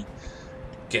we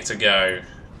get to go.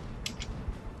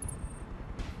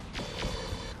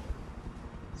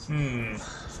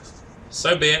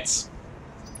 So be it.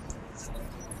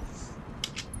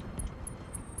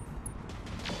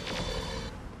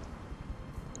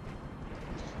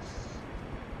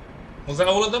 Was that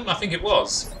all of them? I think it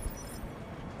was.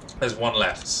 There's one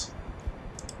left.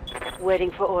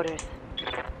 Waiting for orders.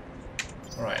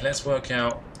 Alright, let's work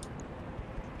out.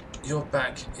 Your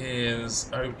back is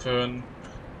open.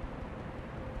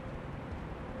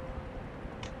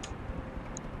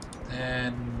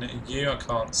 And you I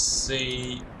can't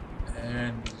see.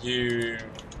 And you...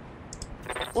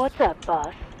 What's up,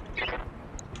 boss?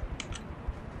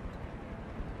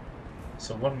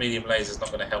 So one medium laser is not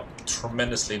going to help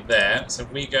tremendously there. So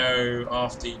if we go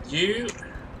after you...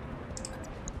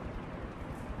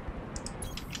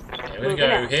 Yeah, we're going to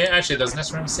go here. Actually, there's an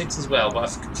SRM-6 as well, but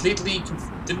I completely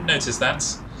didn't notice that.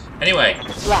 Anyway,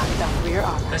 Locked on rear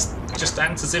armor. let's just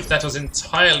act as if that was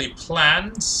entirely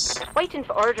planned. Waiting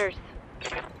for orders.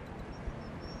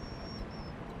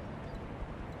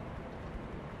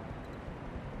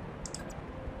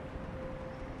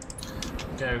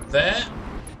 Go there.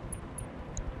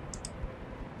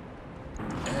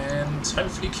 And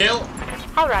hopefully kill.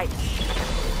 All right.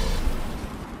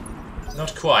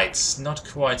 Not quite. Not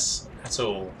quite at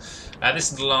all.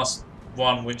 This is the last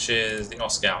one, which is the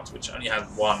Oscout, which only had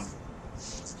one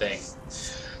thing.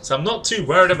 So I'm not too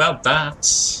worried about that.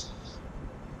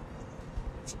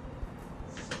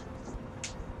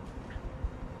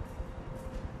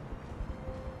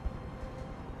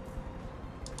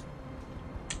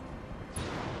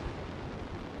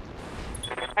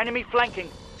 Enemy flanking.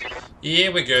 Yeah,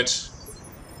 we're good.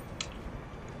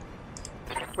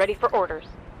 Ready for orders.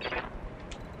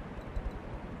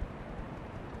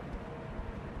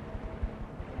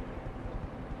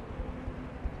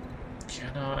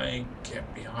 Can I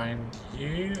get behind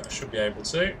you? I should be able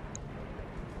to.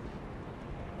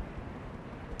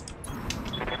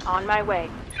 On my way.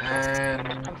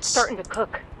 And I'm starting to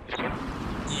cook.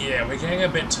 yeah, we're getting a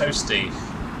bit toasty.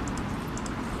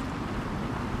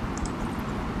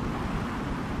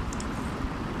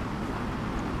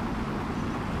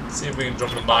 See if we can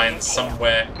drop the mine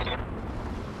somewhere.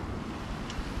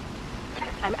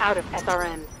 I'm out of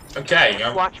SRMs. Okay,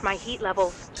 Watch my heat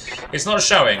levels. it's not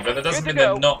showing, but that doesn't Good mean to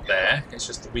they're go. not there. It's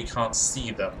just that we can't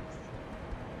see them.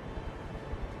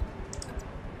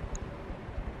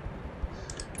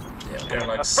 Yeah, I'm going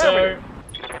like so. Affirmative.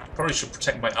 Probably should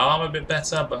protect my arm a bit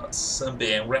better, but I'm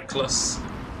being reckless.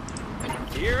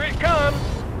 Here it comes.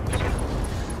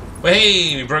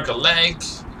 Hey, we broke a leg.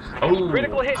 Oh,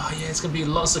 Critical hit. oh yeah, it's going to be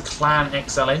lots of Clan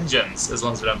XL engines as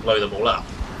long as we don't blow them all up.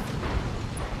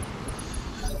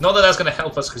 Not that that's going to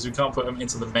help us because we can't put them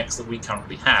into the mechs that we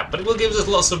currently have, but it will give us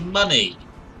lots of money.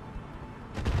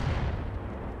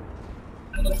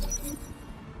 Good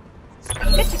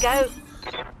to go.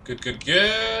 Good, good,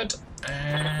 good.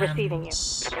 And Receiving you.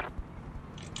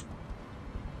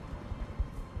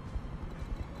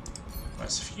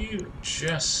 That's a few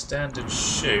just standard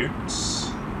shoots.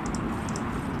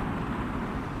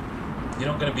 You're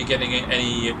not going to be getting it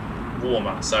any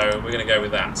warmer, so we're going to go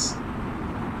with that.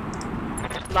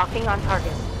 Locking on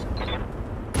target.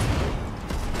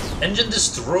 Engine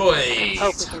destroyed.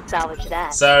 Hope we can salvage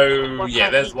that. So, One yeah,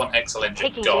 there's heartbeat. one Excel engine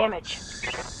Taking gone. damage.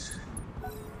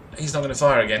 He's not going to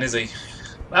fire again, is he?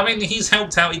 I mean, he's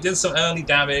helped out. He did some early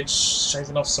damage,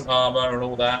 shaving off some armor and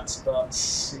all that,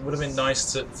 but it would have been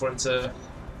nice for it to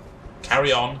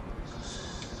carry on.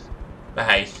 But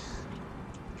hey.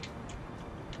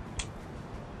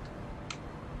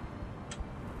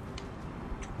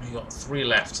 We got 3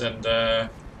 left, and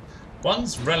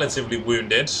one's relatively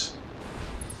wounded.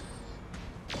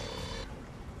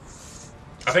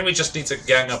 I think we just need to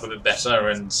gang up a bit better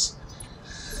and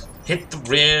hit the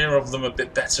rear of them a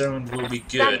bit better, and we'll be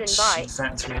good. In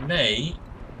fact, we may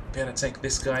be able to take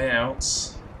this guy out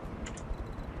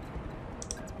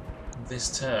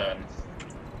this turn.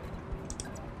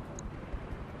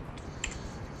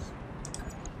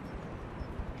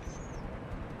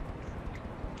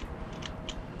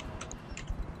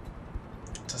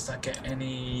 Does that get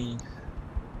any...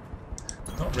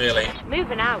 Not really.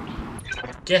 Moving out.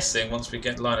 Guessing once we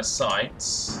get line of sight,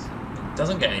 it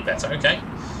doesn't get any better. Okay,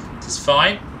 this is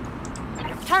fine.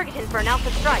 Targeting for an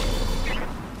alpha strike.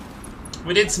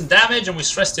 We did some damage and we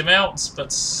stressed him out,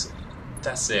 but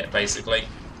that's it basically.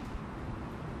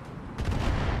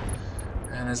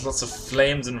 And there's lots of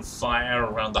flames and fire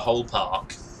around the whole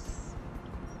park.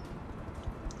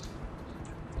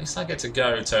 At least I get to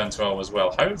go turn 12 as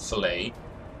well. Hopefully.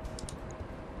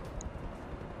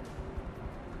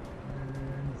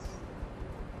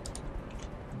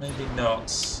 Maybe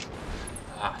not.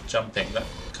 Ah, jumping. That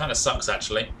kind of sucks,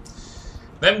 actually.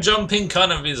 Them jumping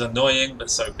kind of is annoying,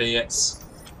 but so be it.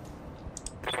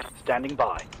 Standing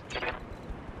by.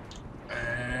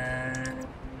 And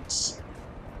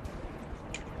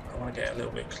I want to get a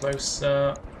little bit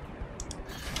closer.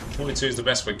 42 is the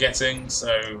best we're getting,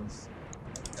 so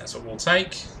that's what we'll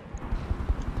take.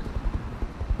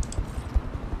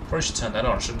 Probably should turn that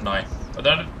on, shouldn't I? I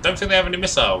don't think they have any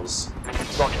missiles.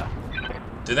 Roger.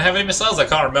 Do they have any missiles? I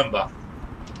can't remember.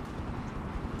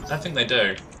 I don't think they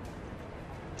do.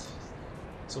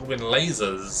 It's all been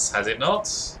lasers, has it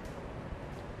not?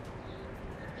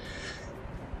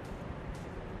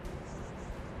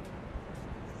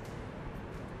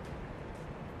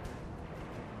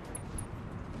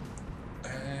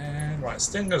 And right,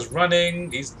 Stinger's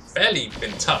running. He's barely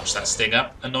been touched, that Stinger,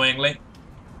 annoyingly.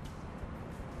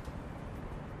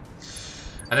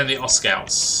 And then the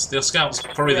Oscouts. The Oscouts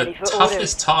probably the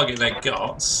toughest target they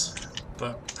got,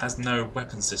 but has no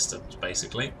weapon systems,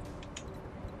 basically.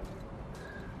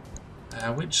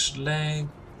 Which leg?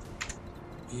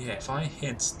 Yeah, if I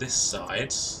hit this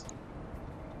side...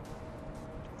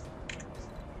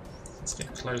 Let's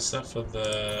get closer for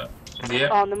the...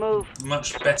 Yep, On the move.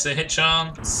 much better hit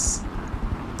chance.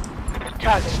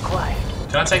 Target acquired.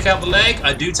 Can I take out the leg?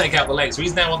 I do take out the leg, so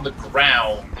he's now on the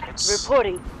ground.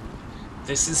 Reporting.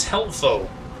 This is helpful.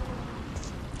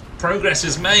 Progress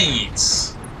is made.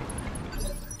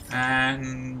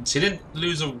 And he didn't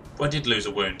lose a... Well, I did lose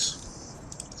a wound. I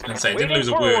was going to say, he didn't lose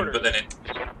a wound, but then it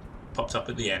popped up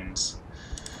at the end.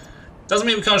 Doesn't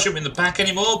mean we can't shoot him in the back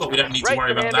anymore, but we don't need to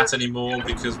worry about that anymore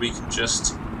because we can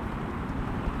just...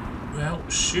 Well,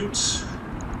 shoot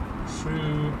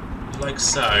through like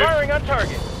so. Firing on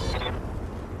target.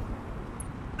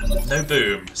 No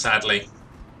boom, sadly.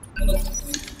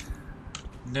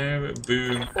 No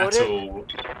boom at all.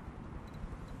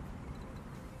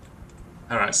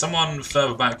 Alright, someone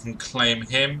further back can claim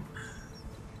him.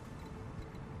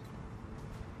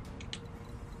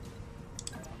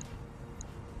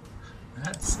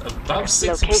 That's above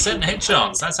 60% hit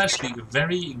chance. That's actually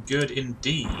very good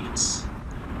indeed.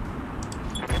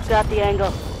 Got the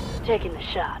angle. Taking the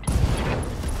shot.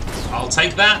 I'll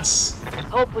take that.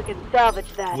 Hope we can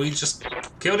salvage that. We just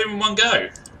killed him in one go.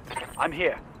 I'm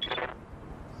here.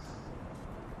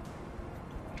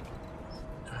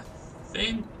 I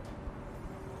think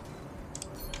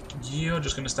you're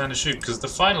just going to stand and shoot because the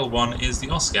final one is the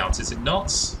Oscout, is it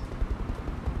not?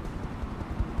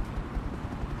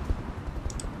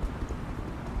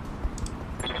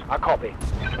 I copy.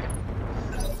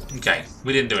 Okay,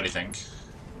 we didn't do anything.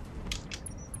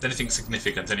 Anything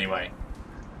significant anyway.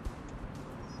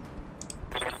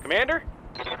 Commander?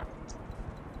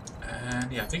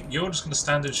 And yeah, I think you're just going to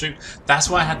stand and shoot. That's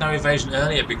why I had no evasion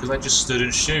earlier, because I just stood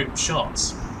and shot.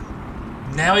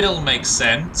 Now it all makes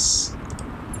sense.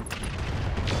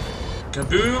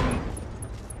 Kaboom!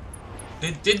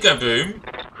 It did go boom.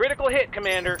 Critical hit,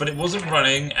 Commander. But it wasn't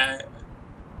running...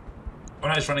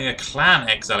 Well, it's running a Clan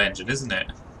XL engine, isn't it?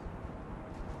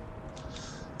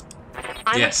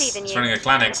 Yes, it's running a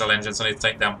Clan XL engine, so I need to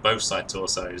take down both side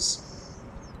torsos.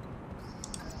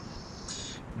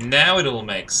 Now it all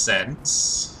makes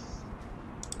sense.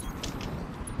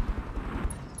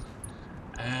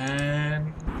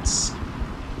 And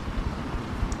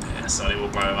yeah, somebody will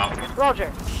blow him up.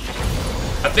 Roger.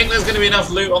 I think there's going to be enough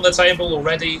loot on the table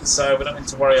already, so we don't need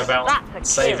to worry about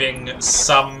saving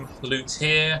some loot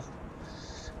here.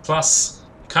 Plus,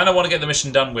 kind of want to get the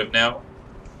mission done with now.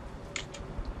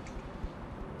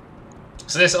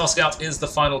 So this R-Scout is the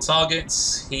final target.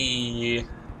 He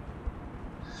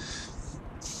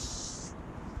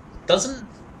doesn't...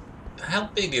 How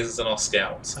big is an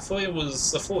R-Scout? I thought it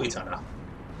was a 40-tonner.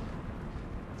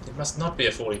 It must not be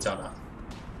a 40-tonner.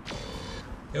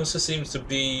 He also seems to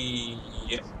be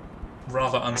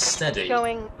rather unsteady.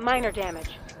 Showing minor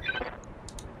damage.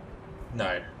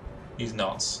 No, he's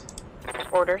not.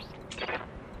 Orders.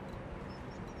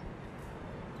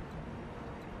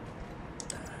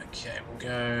 Okay, we'll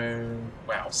go...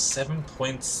 Wow,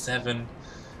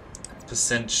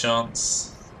 7.7%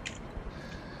 chance.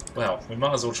 Well, we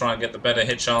might as well try and get the better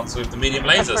hit chance with the medium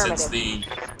laser since the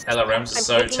LRMs are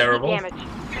so terrible.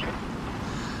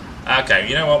 Okay,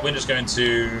 you know what? We're just going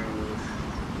to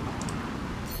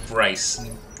brace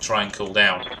and try and cool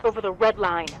down. Over the red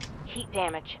line. Heat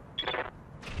damage.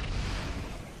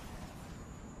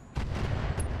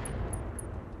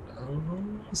 Oh,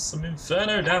 some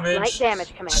inferno damage. Light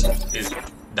damage, Commander. Is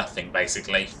nothing,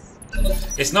 basically.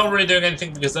 It's not really doing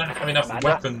anything because they don't have enough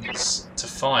weapons to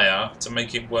fire to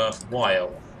make it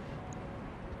worthwhile.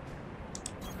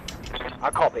 I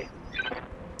copy. I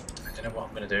don't know what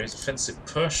I'm going to do. It's offensive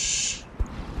push.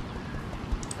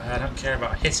 I don't care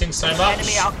about hitting so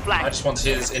much. I just want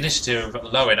his initiative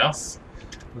low enough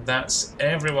that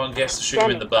everyone gets to shoot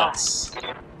him in the butts.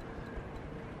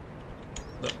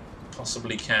 That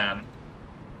possibly can.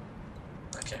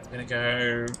 Okay, I'm going to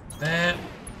go there.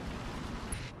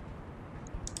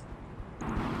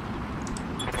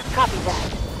 Copy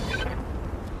that.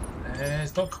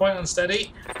 It's not quite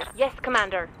unsteady. Yes,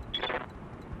 Commander.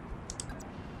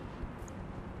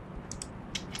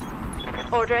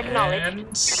 Order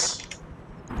acknowledged.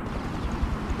 And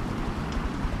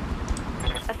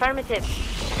Affirmative.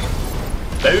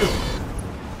 boom.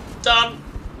 Done.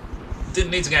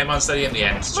 Didn't need to get him unsteady in the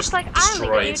end. It's Looks just like I'll make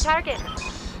a new destroyed. target.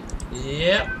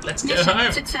 Yep, let's go Mission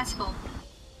home. successful.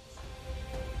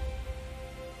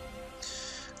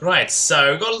 Right,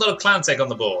 so we've got a lot of clan tech on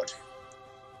the board.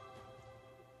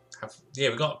 Yeah,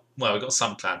 we've got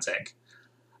some clan tech.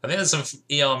 I think there's some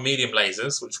ER medium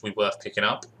lasers, which will be worth picking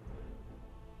up.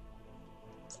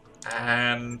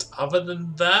 And other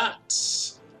than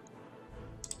that,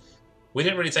 we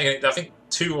didn't really take any. I think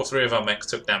 2 or 3 of our mechs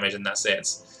took damage, and that's it.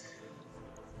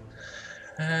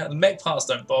 The mech parts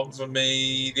don't bother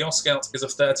me. The R-Scout is a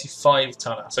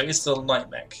 35-tonner, so it's still a light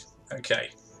mech. Okay,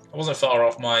 I wasn't far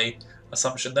off my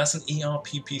assumption. That's an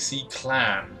ERPPC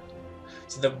clan.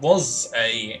 So there was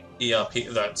a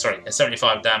a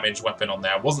 75 damage weapon on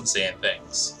there. I wasn't seeing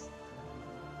things.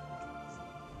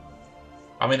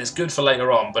 I mean, it's good for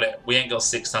later on, but we ain't got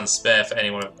 6 tons spare for any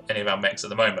of our mechs at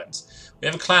the moment. We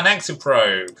have a clan active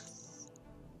probe,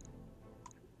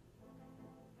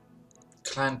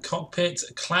 clan cockpit,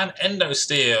 clan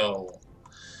endosteel.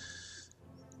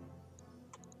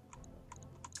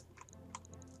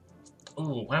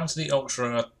 Ooh, what happened to the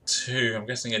Ultra 2? I'm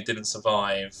guessing it didn't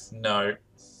survive. No.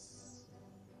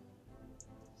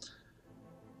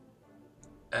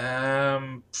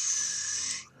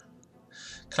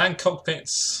 Clan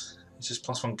cockpits, it's just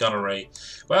 +1 gunnery.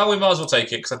 Well, we might as well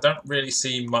take it because I don't really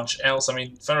see much else. I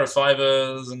mean,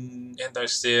 ferrofibers and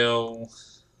endosteel.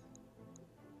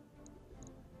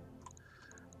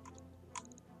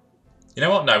 You know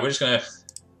what? No, we're just going to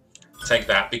take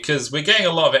that because we're getting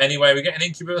a lot of it anyway. We get an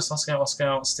Incubus,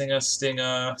 Scout, Stinger,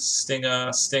 Stinger,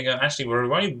 Stinger, Stinger. Actually, we're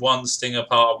only 1 Stinger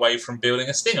part away from building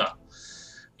a Stinger,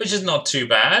 which is not too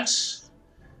bad.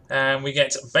 And we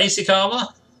get basic armor.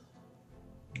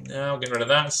 No, I'll get rid of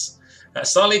that.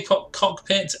 Star League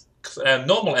cockpit,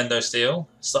 normal endosteel,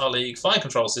 Star League fire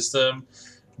control system,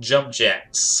 jump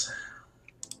jets.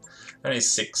 I don't need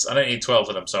 6. I don't need 12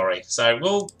 of them. Sorry. So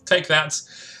we'll take that.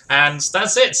 And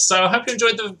that's it. So I hope you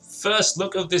enjoyed the first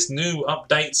look of this new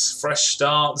updates, fresh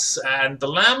starts, and the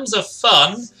LAMs are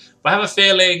fun. But I have a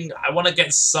feeling I want to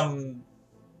get some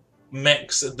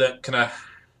mechs that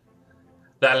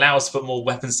that allow us to put more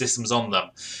weapon systems on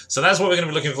them. So that's what we're going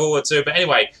to be looking forward to. But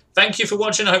anyway, thank you for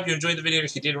watching. I hope you enjoyed the video.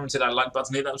 If you did, remember to hit that like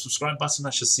button, hit that subscribe button.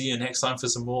 I shall see you next time for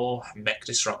some more mech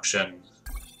destruction.